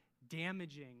are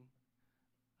damaging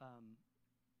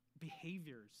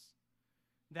behaviors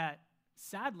that,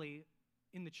 sadly,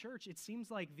 in the church, it seems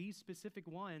like these specific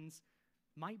ones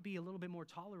might be a little bit more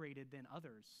tolerated than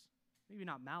others. Maybe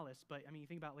not malice, but you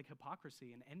think about like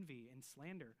hypocrisy and envy and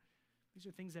slander. These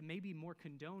are things that may be more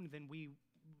condoned than we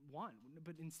want.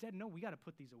 But instead, no, we got to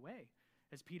put these away,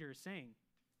 as Peter is saying.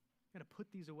 We got to put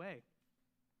these away.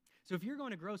 So if you're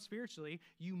going to grow spiritually,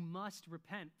 you must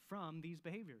repent from these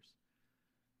behaviors.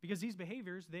 Because these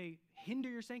behaviors, they hinder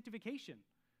your sanctification.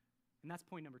 And that's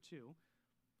point number 2.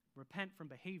 Repent from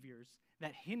behaviors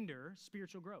that hinder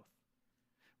spiritual growth.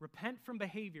 Repent from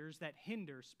behaviors that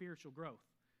hinder spiritual growth.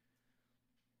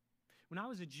 When I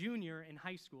was a junior in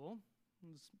high school,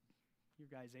 I was your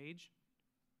guys' age,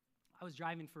 I was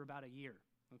driving for about a year,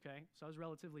 okay? So I was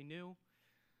relatively new.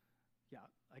 Yeah,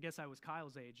 I guess I was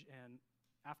Kyle's age, and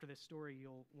after this story,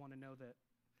 you'll want to know that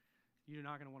you're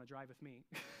not going to want to drive with me.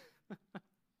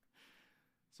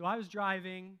 So I was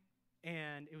driving,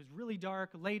 and it was really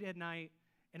dark, late at night,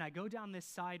 and I go down this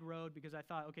side road because I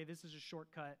thought, okay, this is a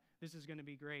shortcut. This is going to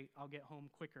be great. I'll get home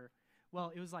quicker.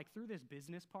 Well, it was like through this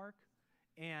business park,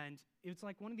 and it's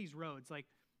like one of these roads. Like,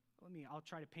 I'll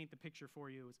try to paint the picture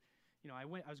for you. It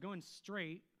was, I was going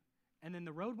straight, and then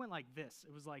the road went like this.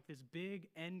 It was like this big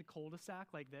end cul-de-sac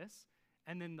like this,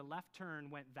 and then the left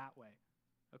turn went that way.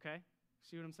 Okay?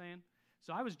 See what I'm saying?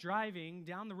 So I was driving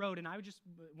down the road, and I just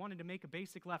wanted to make a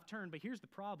basic left turn, but here's the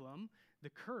problem. The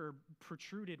curb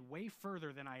protruded way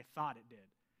further than I thought it did.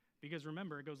 Because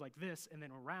remember, it goes like this, and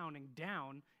then around and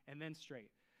down, and then straight.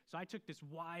 So I took this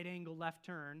wide-angle left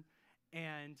turn,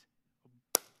 and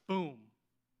boom,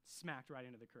 smacked right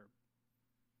into the curb.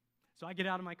 So I get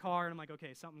out of my car, and I'm like,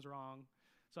 okay, something's wrong.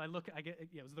 So it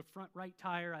was the front right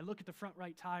tire. I look at the front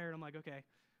right tire, and I'm like, okay,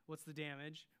 what's the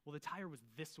damage? Well, the tire was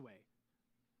this way,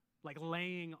 like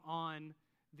laying on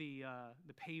the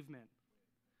pavement,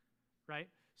 right?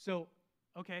 So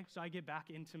I get back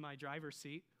into my driver's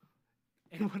seat,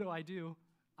 and what do?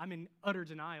 I'm in utter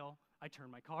denial. I turn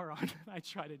my car on, and I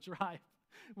try to drive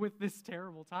with this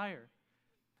terrible tire.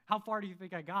 How far do you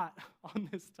think I got on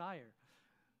this tire?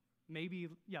 Maybe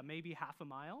half a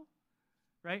mile,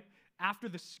 right? After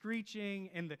the screeching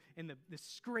and the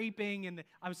scraping and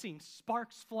I was seeing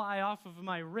sparks fly off of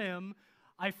my rim,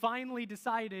 I finally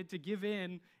decided to give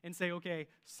in and say, okay,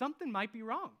 something might be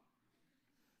wrong.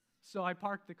 So I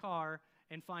parked the car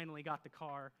and finally got the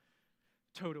car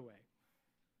towed away.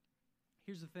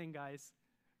 Here's the thing, guys.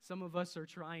 Some of us are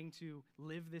trying to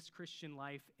live this Christian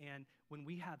life, and when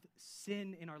we have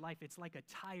sin in our life, it's like a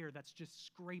tire that's just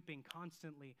scraping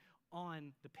constantly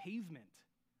on the pavement,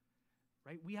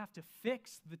 right? We have to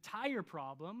fix the tire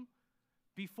problem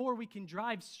before we can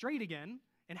drive straight again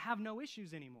and have no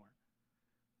issues anymore.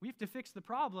 We have to fix the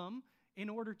problem in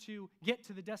order to get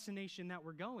to the destination that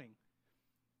we're going.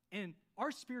 And our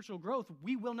spiritual growth,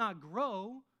 we will not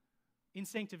grow in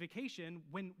sanctification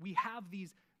when we have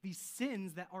these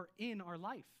sins that are in our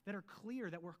life, that are clear,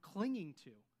 that we're clinging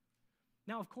to.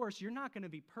 Now, of course, you're not going to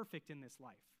be perfect in this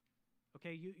life,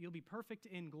 okay? You'll be perfect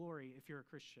in glory if you're a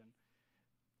Christian.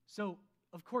 So,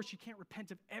 of course, you can't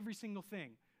repent of every single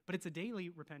thing, but it's a daily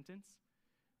repentance.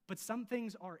 But some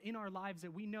things are in our lives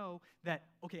that we know that,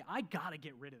 okay, I got to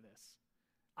get rid of this.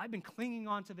 I've been clinging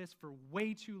on to this for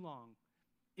way too long.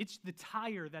 It's the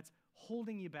tire that's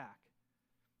holding you back.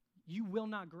 You will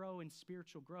not grow in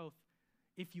spiritual growth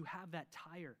if you have that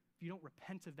tire, if you don't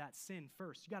repent of that sin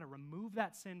first. You got to remove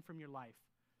that sin from your life,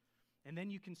 and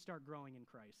then you can start growing in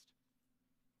Christ.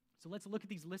 So let's look at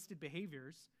these listed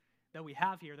behaviors that we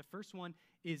have here. The first one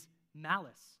is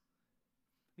malice.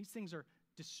 These things are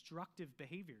destructive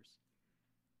behaviors.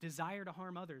 Desire to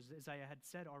harm others, as I had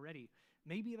said already.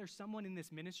 Maybe there's someone in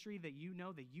this ministry that you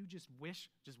know that you just wish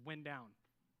just went down.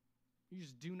 You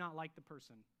just do not like the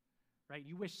person, right?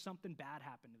 You wish something bad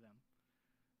happened to them.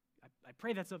 I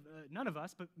pray that's none of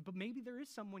us, but maybe there is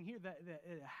someone here that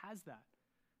has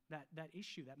that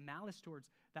issue, that malice towards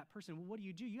that person. Well, what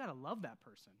do? You got to love that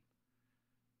person,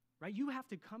 right? You have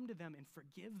to come to them and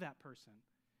forgive that person.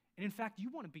 And in fact,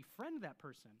 you want to befriend that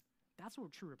person. That's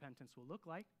what true repentance will look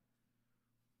like.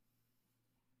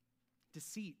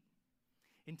 Deceit,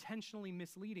 intentionally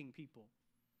misleading people.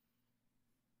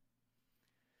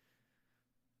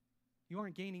 You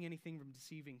aren't gaining anything from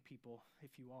deceiving people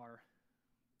if you are.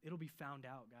 It'll be found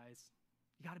out, guys.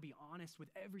 You got to be honest with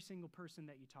every single person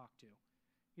that you talk to.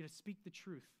 You got to speak the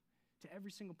truth to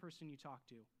every single person you talk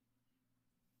to.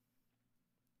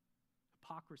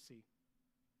 Hypocrisy.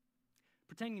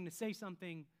 Pretending to say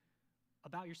something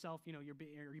about yourself,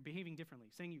 you're behaving differently.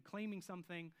 Claiming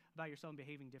something about yourself and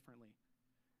behaving differently.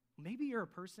 Maybe you're a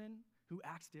person who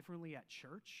acts differently at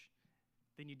church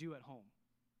than you do at home,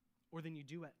 or than you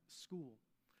do at school,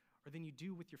 or than you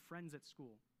do with your friends at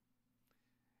school.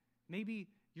 Maybe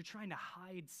you're trying to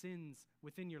hide sins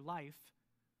within your life,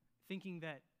 thinking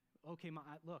that, okay,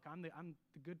 look, I'm the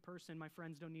good person. My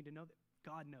friends don't need to know that.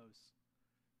 God knows.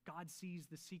 God sees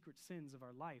the secret sins of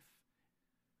our life.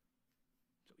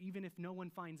 So even if no one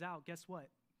finds out, guess what?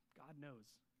 God knows.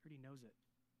 He already knows it.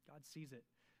 God sees it.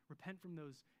 Repent from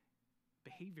those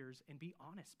behaviors and be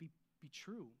honest. Be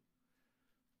true.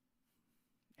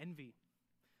 Envy.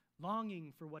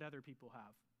 Longing for what other people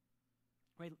have.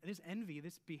 Right? This envy,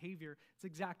 this behavior, it's the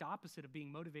exact opposite of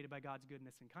being motivated by God's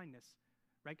goodness and kindness.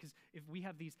 Right? Because if we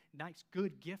have these nice,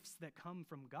 good gifts that come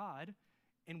from God,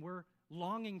 and we're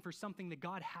longing for something that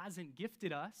God hasn't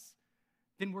gifted us,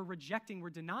 then we're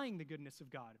denying the goodness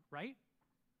of God, right?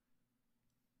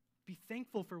 Be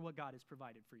thankful for what God has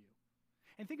provided for you.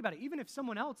 And think about it, even if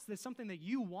someone else, there's something that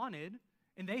you wanted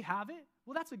and they have it,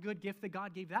 well, that's a good gift that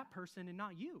God gave that person and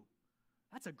not you.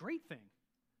 That's a great thing.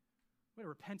 We got to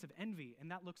repent of envy, and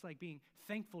that looks like being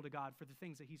thankful to God for the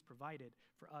things that He's provided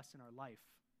for us in our life.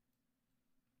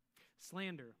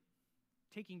 Slander,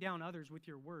 taking down others with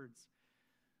your words.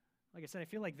 Like I said, I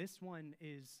feel like this one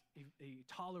is a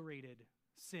tolerated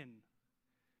sin,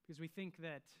 because we think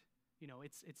that,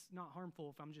 it's not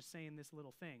harmful if I'm just saying this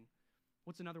little thing.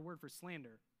 What's another word for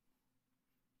slander?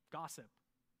 Gossip.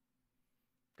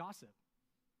 gossip.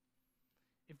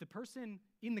 If the person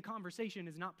in the conversation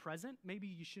is not present, maybe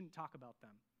you shouldn't talk about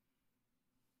them.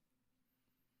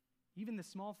 Even the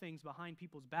small things behind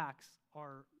people's backs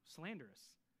are slanderous.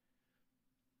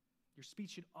 Your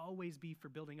speech should always be for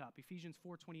building up. Ephesians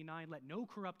 4:29, let no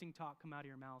corrupting talk come out of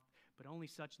your mouth, but only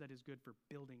such that is good for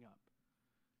building up.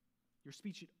 Your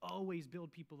speech should always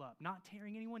build people up, not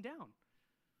tearing anyone down.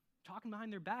 Talking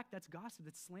behind their back, that's gossip,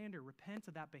 that's slander. Repent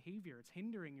of that behavior. It's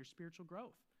hindering your spiritual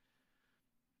growth.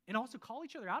 And also call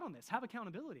each other out on this. Have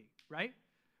accountability, right?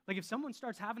 Like if someone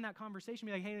starts having that conversation,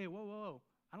 be like, hey, whoa.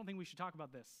 I don't think we should talk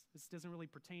about this. This doesn't really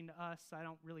pertain to us. I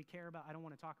don't really care about, I don't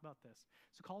want to talk about this.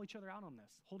 So call each other out on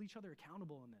this. Hold each other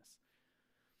accountable in this.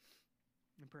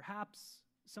 And perhaps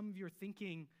some of you are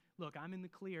thinking, look, I'm in the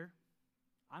clear.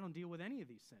 I don't deal with any of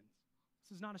these sins.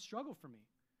 This is not a struggle for me.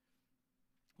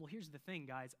 Well, here's the thing,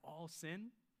 guys. All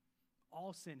sin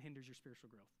hinders your spiritual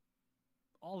growth.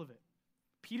 All of it.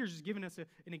 Peter's just giving us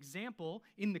an example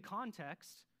in the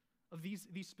context of these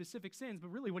specific sins, but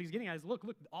really what he's getting at is, look,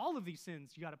 all of these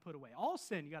sins you got to put away. All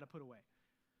sin you got to put away.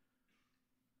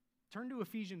 Turn to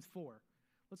Ephesians 4.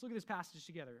 Let's look at this passage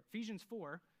together. Ephesians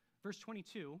 4, verse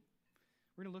 22.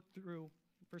 We're going to look through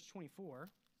verse 24.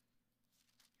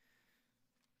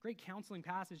 Great counseling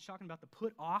passage talking about the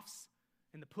put-offs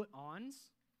and the put-ons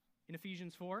in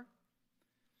Ephesians 4.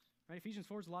 Right? Ephesians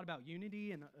 4 is a lot about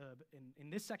unity, and in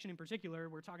this section in particular,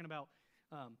 we're talking about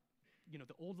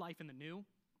the old life and the new.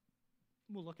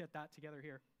 We'll look at that together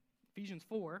here. Ephesians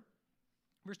 4,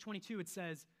 verse 22, it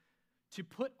says, to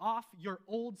put off your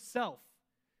old self,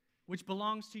 which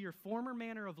belongs to your former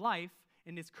manner of life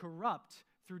and is corrupt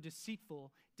through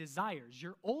deceitful desires.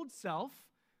 Your old self,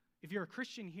 if you're a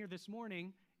Christian here this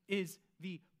morning, is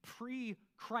the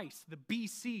pre-Christ, the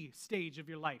BC stage of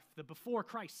your life, the before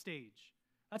Christ stage.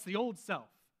 That's the old self.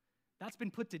 That's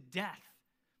been put to death.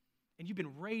 And you've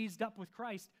been raised up with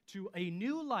Christ to a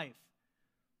new life,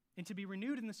 and to be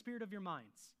renewed in the spirit of your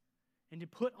minds, and to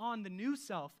put on the new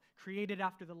self created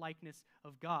after the likeness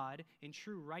of God in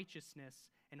true righteousness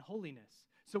and holiness.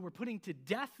 So we're putting to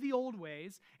death the old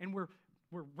ways, and we're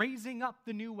raising up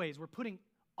the new ways. We're putting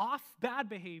off bad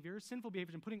behaviors, sinful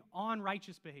behaviors, and putting on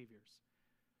righteous behaviors.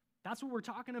 That's what we're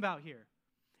talking about here.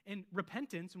 And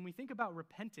repentance, when we think about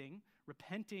repenting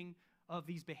of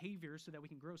these behaviors so that we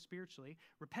can grow spiritually,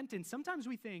 repentance, sometimes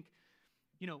we think,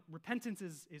 repentance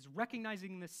is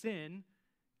recognizing the sin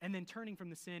and then turning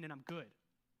from the sin and I'm good,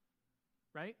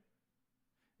 right?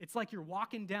 It's like you're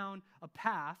walking down a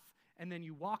path and then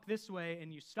you walk this way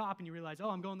and you stop and you realize,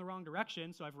 oh, I'm going the wrong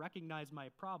direction, so I've recognized my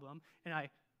problem and I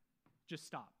just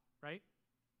stop, right?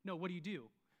 No, what do?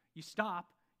 You stop,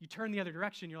 you turn the other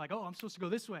direction, you're like, oh, I'm supposed to go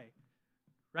this way,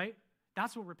 right?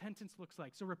 That's what repentance looks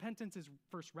like. So repentance is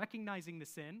first recognizing the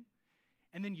sin,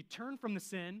 and then you turn from the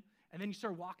sin, and then you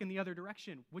start walking the other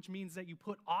direction, which means that you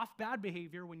put off bad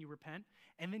behavior when you repent,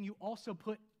 and then you also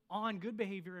put on good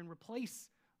behavior in replace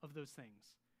of those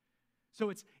things. So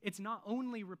it's not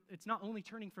only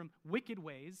turning from wicked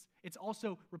ways, it's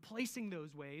also replacing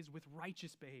those ways with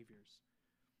righteous behaviors.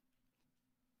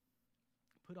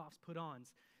 Put-offs,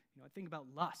 put-ons. I think about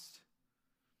lust.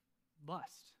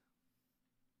 Lust.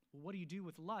 Well, what do you do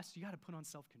with lust? You got to put on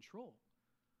self-control.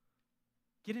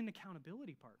 Get an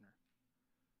accountability partner.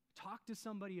 Talk to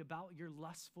somebody about your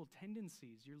lustful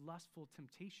tendencies, your lustful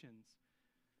temptations,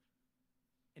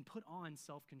 and put on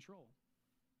self-control.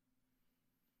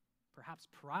 Perhaps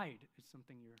pride is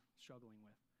something you're struggling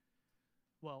with.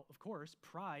 Well, of course,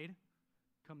 pride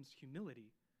comes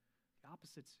humility. The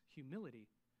opposite's humility.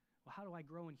 Well, how do I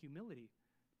grow in humility?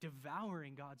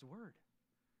 Devouring God's word.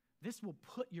 This will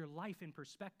put your life in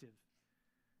perspective.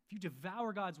 If you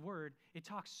devour God's word, it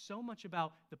talks so much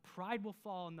about the pride will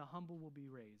fall and the humble will be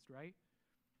raised, right?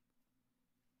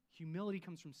 Humility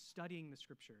comes from studying the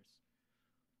scriptures.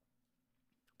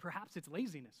 Perhaps it's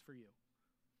laziness for you,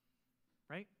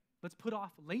 right? Let's put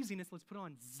off laziness. Let's put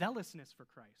on zealousness for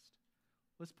Christ.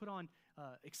 Let's put on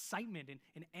excitement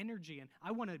and energy. And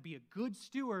I want to be a good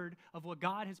steward of what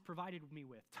God has provided me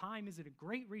with. Time is a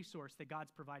great resource that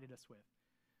God's provided us with.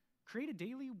 Create a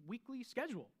daily, weekly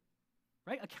schedule,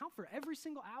 right? Account for every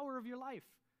single hour of your life.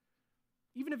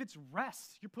 Even if it's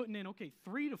rest, you're putting in,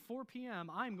 3 to 4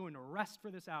 p.m., I'm going to rest for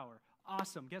this hour.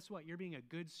 Awesome. Guess what? You're being a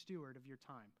good steward of your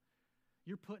time.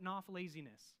 You're putting off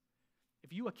laziness.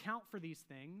 If you account for these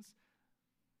things,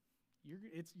 you're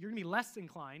going to be less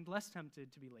inclined, less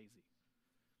tempted to be lazy.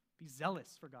 Be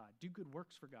zealous for God. Do good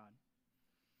works for God.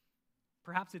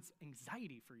 Perhaps it's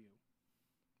anxiety for you.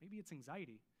 Maybe it's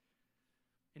anxiety.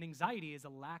 And anxiety is a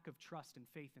lack of trust and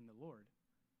faith in the Lord.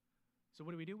 So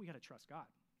what do? We got to trust God,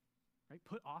 right?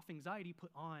 Put off anxiety,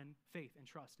 put on faith and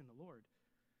trust in the Lord.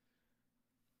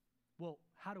 Well,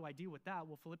 how do I deal with that?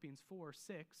 Well, Philippians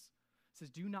 4:6 says,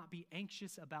 do not be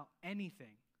anxious about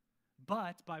anything,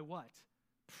 but by what?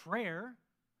 Prayer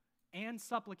and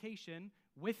supplication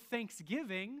with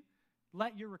thanksgiving,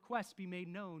 let your requests be made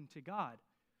known to God.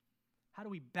 How do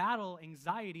we battle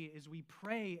anxiety? Is we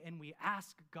pray and we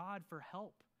ask God for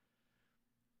help.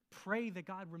 Pray that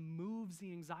God removes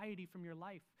the anxiety from your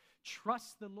life.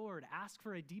 Trust the Lord. Ask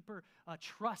for a deeper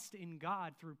trust in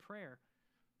God through prayer.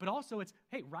 But also it's,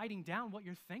 hey, writing down what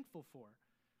you're thankful for.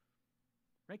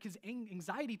 Right? Because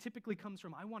anxiety typically comes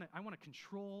from, I want to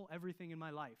control everything in my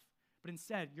life. But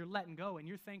instead, you're letting go and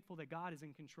you're thankful that God is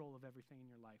in control of everything in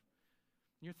your life.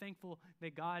 You're thankful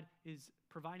that God is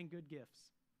providing good gifts.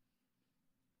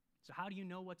 So how do you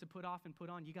know what to put off and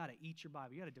put on? You got to eat your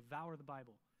Bible. You got to devour the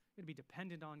Bible. You got to be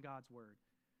dependent on God's word.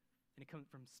 And it comes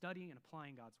from studying and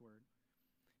applying God's word.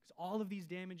 Because all of these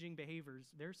damaging behaviors,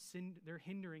 they're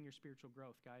hindering your spiritual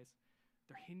growth, guys.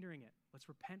 They're hindering it. Let's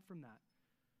repent from that.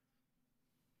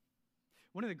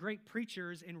 One of the great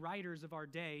preachers and writers of our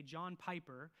day, John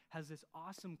Piper, has this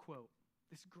awesome quote,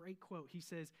 this great quote. He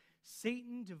says,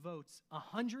 Satan devotes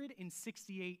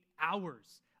 168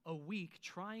 hours a week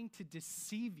trying to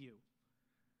deceive you.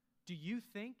 Do you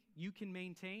think you can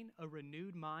maintain a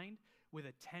renewed mind with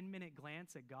a 10-minute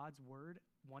glance at God's word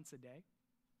once a day?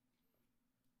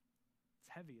 It's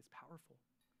heavy, it's powerful.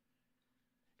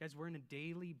 Guys, we're in a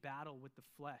daily battle with the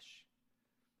flesh.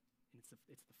 And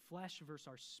it's the flesh versus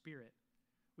our spirit.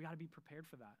 We got to be prepared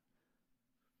for that.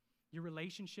 Your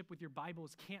relationship with your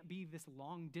Bibles can't be this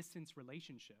long-distance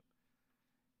relationship.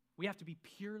 We have to be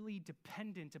purely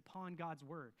dependent upon God's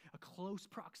word, a close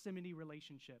proximity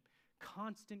relationship,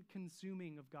 constant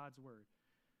consuming of God's word.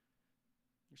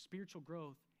 Your spiritual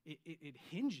growth, it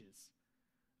hinges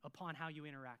upon how you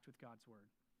interact with God's word.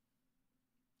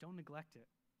 Don't neglect it.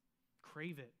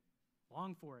 Crave it.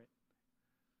 Long for it.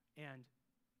 And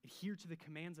adhere to the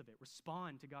commands of it.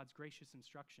 Respond to God's gracious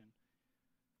instruction.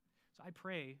 So I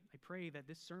pray that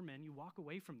this sermon, you walk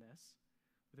away from this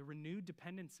with a renewed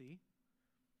dependency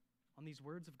on these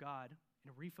words of God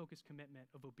and a refocused commitment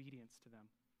of obedience to them.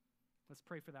 Let's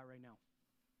pray for that right now.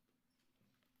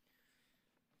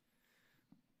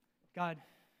 God,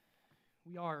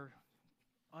 we are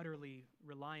utterly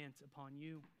reliant upon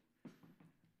you,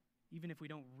 even if we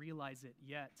don't realize it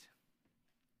yet.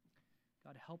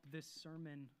 God, help this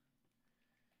sermon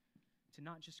to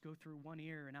not just go through one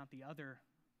ear and out the other.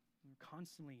 We're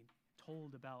constantly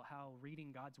told about how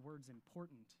reading God's word is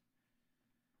important.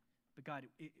 But God,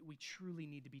 we truly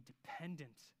need to be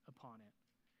dependent upon it.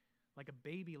 Like a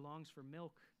baby longs for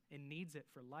milk and needs it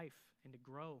for life and to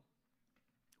grow.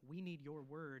 We need your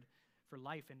word for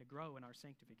life and to grow in our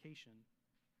sanctification.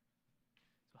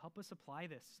 So help us apply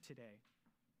this today.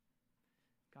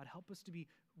 God, help us to be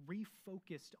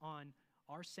refocused on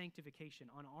our sanctification,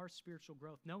 on our spiritual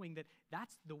growth, knowing that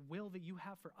that's the will that you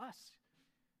have for us.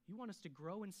 You want us to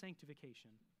grow in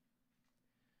sanctification.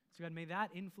 So God, may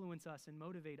that influence us and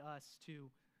motivate us to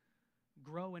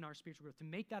grow in our spiritual growth, to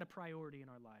make that a priority in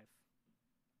our life.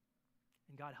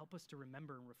 And God, help us to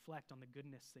remember and reflect on the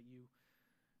goodness that you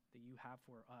have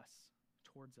for us,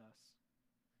 towards us.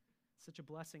 Such a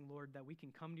blessing, Lord, that we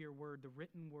can come to your word, the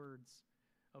written words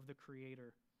of the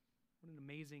Creator. What an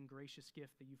amazing, gracious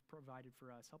gift that you've provided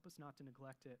for us. Help us not to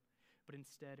neglect it, but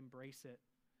instead embrace it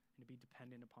and to be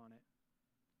dependent upon it.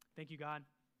 Thank you, God.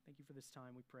 Thank you for this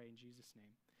time. We pray in Jesus'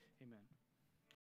 name. Amen.